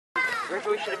Maybe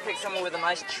we should have picked someone with a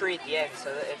nice tree at the end,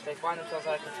 so that if they find themselves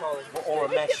out of control... Or a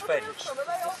mesh fence. Just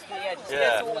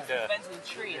get all the fence of the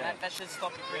tree, and that should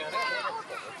stop it pretty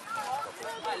quickly.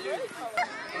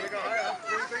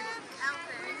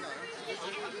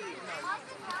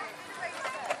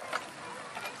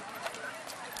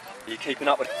 Are you keeping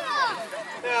up with it?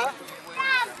 Yeah.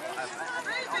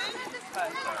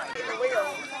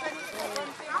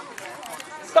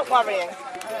 Stop worrying.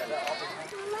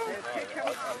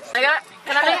 There you go.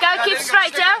 Can I let it go? Keep it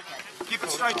straight, yeah? Keep it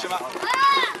straight, Gemma. Oh,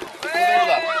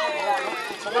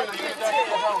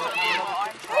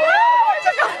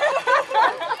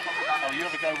 you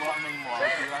have a go what I mean, why?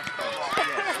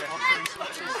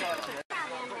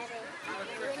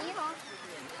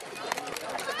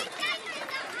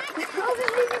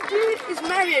 It's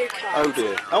Mario Kart. Oh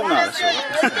dear. Oh no, that's all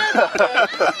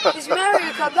right. It's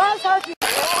Mario Kart. That's how you...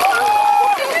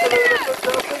 Oh dear.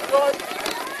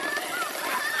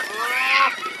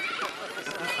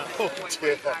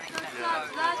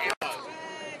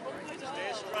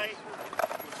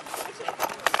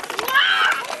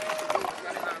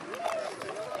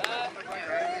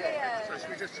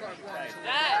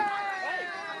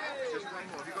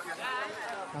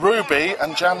 Ruby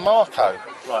and Gianmarco.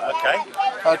 Right, okay.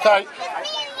 Okay.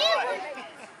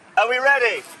 Are we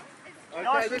ready? Okay,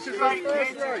 Nice this and is straight, our first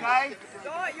kids, race. okay?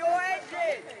 Start your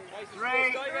engine. 3,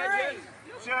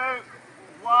 2,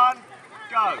 1,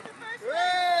 go.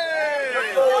 Look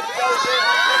forward to those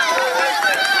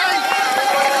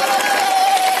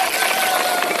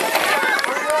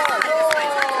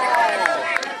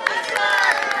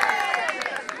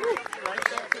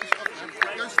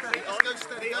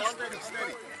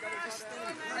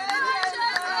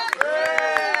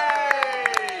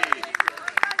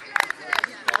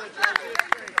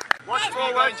Watch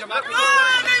forward.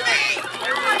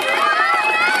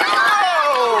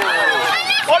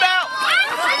 Hold out!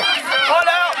 Hold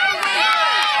out!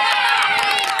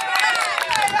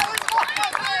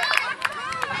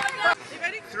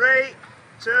 3,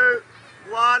 2,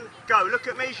 1, go. Look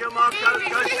at me, Gianmarco.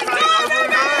 Go straight.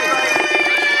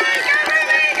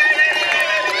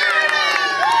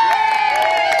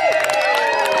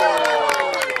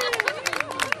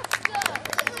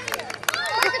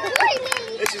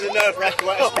 This is a nerve-wracking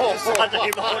way to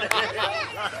Sunday morning.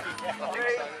 3,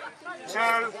 2,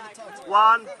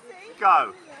 1,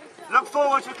 go. Look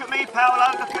forwards, look at me,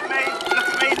 Paolo, look at me,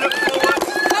 look forwards.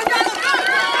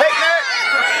 Picnic!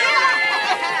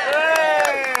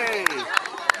 Hey!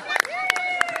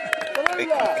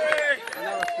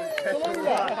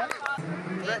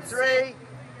 3,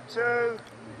 2,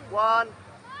 1,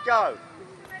 go.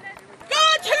 Go,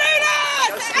 Tallulah!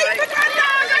 Go straight.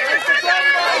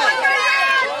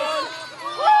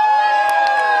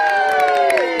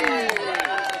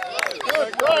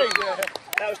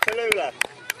 That was Tallulah.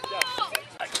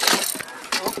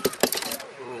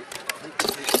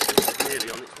 Nearly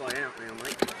on its way out now,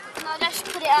 mate. No, let's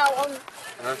put it out on...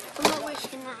 Huh? I'm not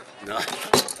risking that. No.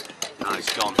 No,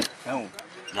 it's gone. No.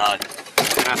 No. You're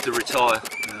going to have to retire.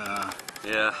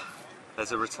 Yeah.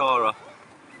 There's a retirer.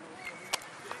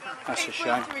 That's a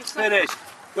shame. Finished.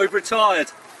 We've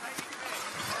retired.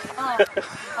 Oh,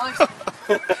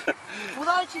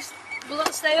 will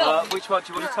that stay up? Which one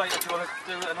do you want to take? Do you want to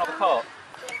do another part?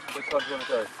 Which one do you want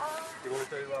to do? Do you want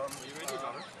to do, you ready,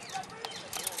 Donald?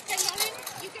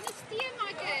 You're going to steer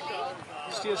my girlie.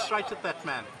 Steer straight at that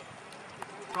man.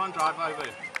 Try and drive over.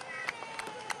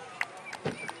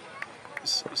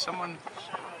 Is someone...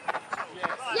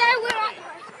 Yeah, we're right.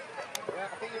 Yeah,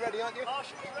 I think you're ready, aren't you?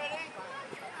 Marshall, you ready?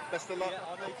 Best of luck.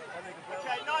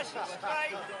 Okay, nice and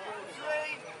straight.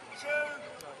 3, 2,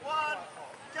 1,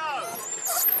 go.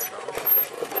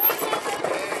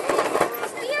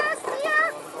 Steer, steer.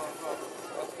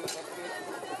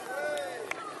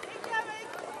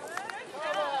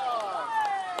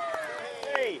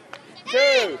 3,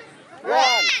 2,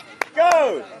 1,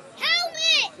 go.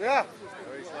 Helmet. Yeah.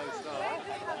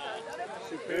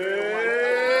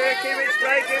 Keep it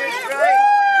straight, keep it straight.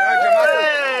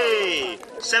 Hey!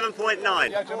 7.9.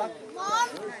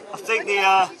 I think the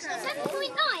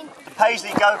 7.9.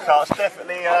 Paisley go-kart's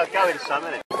definitely going some,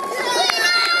 isn't it?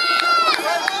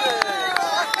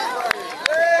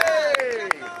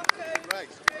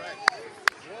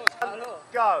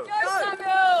 Go.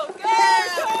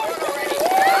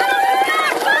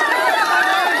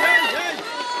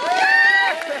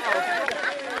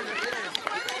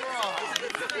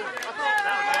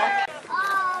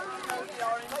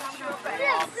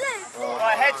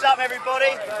 Right, heads up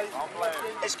everybody.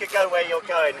 This could go where you're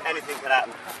going, anything can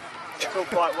happen. It's all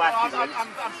quite wacky.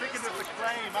 I'm thinking of the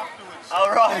claim afterwards.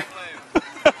 All right.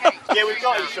 Yeah, we've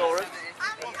got insurance.